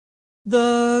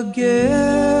The girl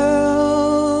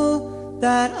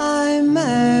that I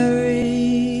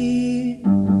marry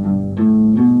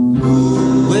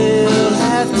will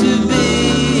have to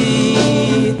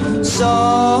be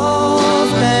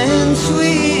soft and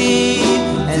sweet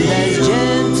and as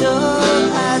gentle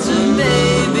as a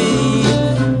baby,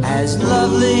 as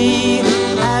lovely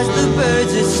as the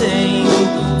birds that sing,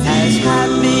 as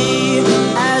happy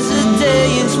as a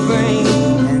day in spring,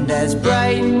 and as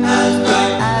bright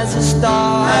as a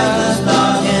star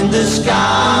in the sky.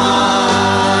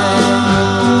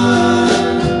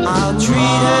 I'll treat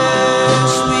her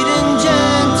sweet and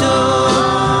gentle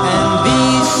and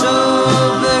be so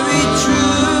very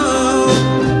true.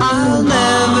 I'll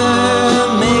never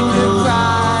make her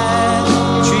cry,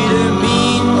 treat her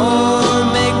mean or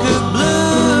make her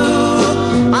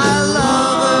blue. I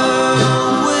love her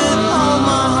with all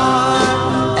my heart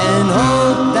and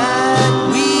hope that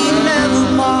we never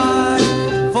part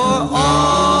for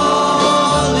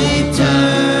all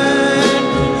eternity.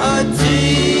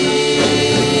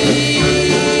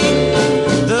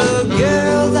 The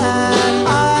girl that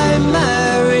I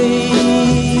marry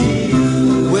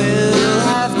will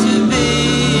have to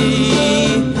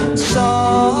be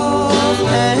soft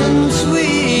and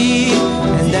sweet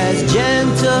and as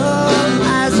gentle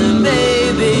as a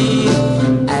baby,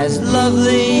 as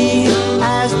lovely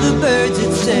as the birds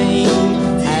that sing,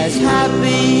 as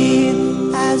happy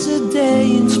as a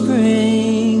day in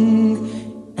spring,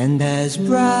 and as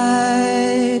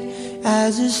bright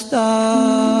as a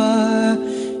star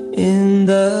in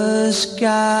the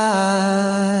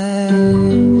sky.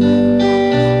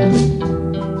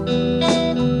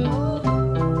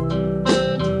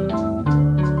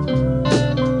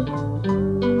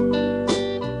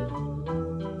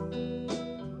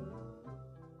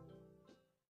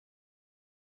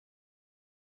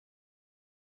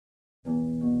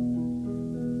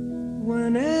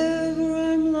 Whenever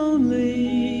I'm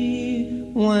lonely,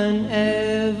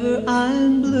 whenever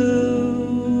I'm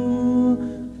blue,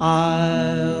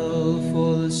 I'll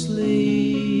fall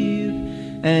asleep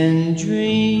and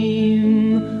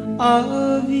dream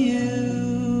of you.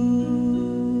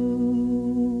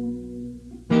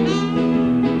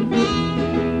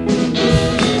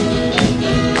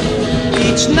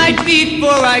 Each night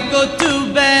before I go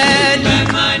to bed,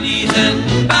 bend my knees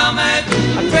and bow my head.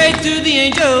 I pray to the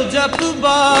angels up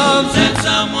above, send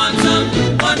someone to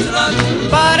love.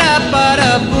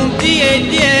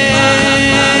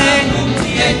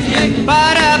 Ba-da-ba-da-boom-dee-ay-dee.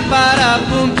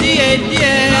 Ba-da-ba-da-boom-dee-ay-dee.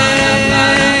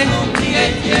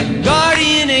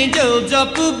 Guardian angels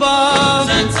up above,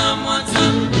 send someone to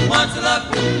love.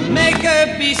 Make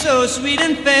her be so sweet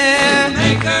and fair,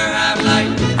 make her have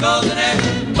like golden hair.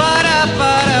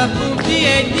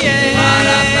 Ba-da-ba-da-boom-dee-ay-dee.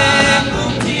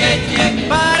 Ba-da-ba-da-boom-dee-ay-dee.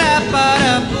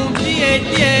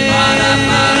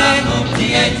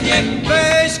 Ba-da-ba-da-boom-dee-ay-dee.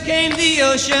 First came the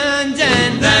oceans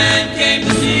and then came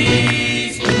the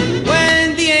seas.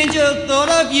 When the angel thought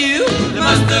of you, they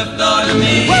must have thought of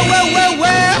me. Well, well, well,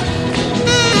 well.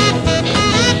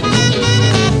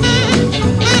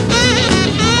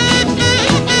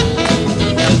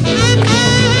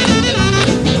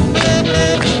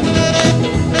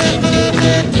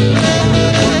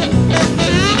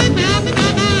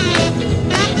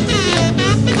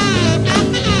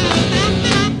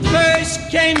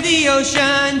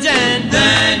 Oceans and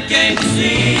then came the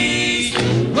seas.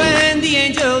 When the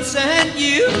angel sent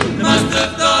you, they must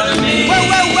have thought of me. Well,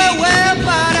 well, well, well.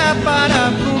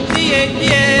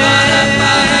 Ba-da-ba-da-boom-dee-ay-dee.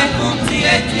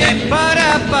 Ba-da-ba-da-boom-dee-ay-dee.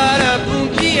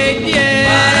 Ba-da-ba-da-boom-dee-ay-dee.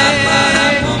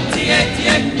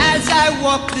 Ba-da-ba-da-boom-dee-ay-dee. As I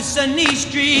walk the sunny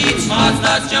streets, my heart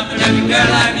starts jumping every girl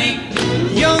I meet.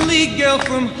 The only girl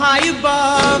from high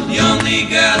above, the only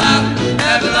girl I've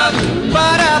ever loved.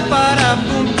 Ba-da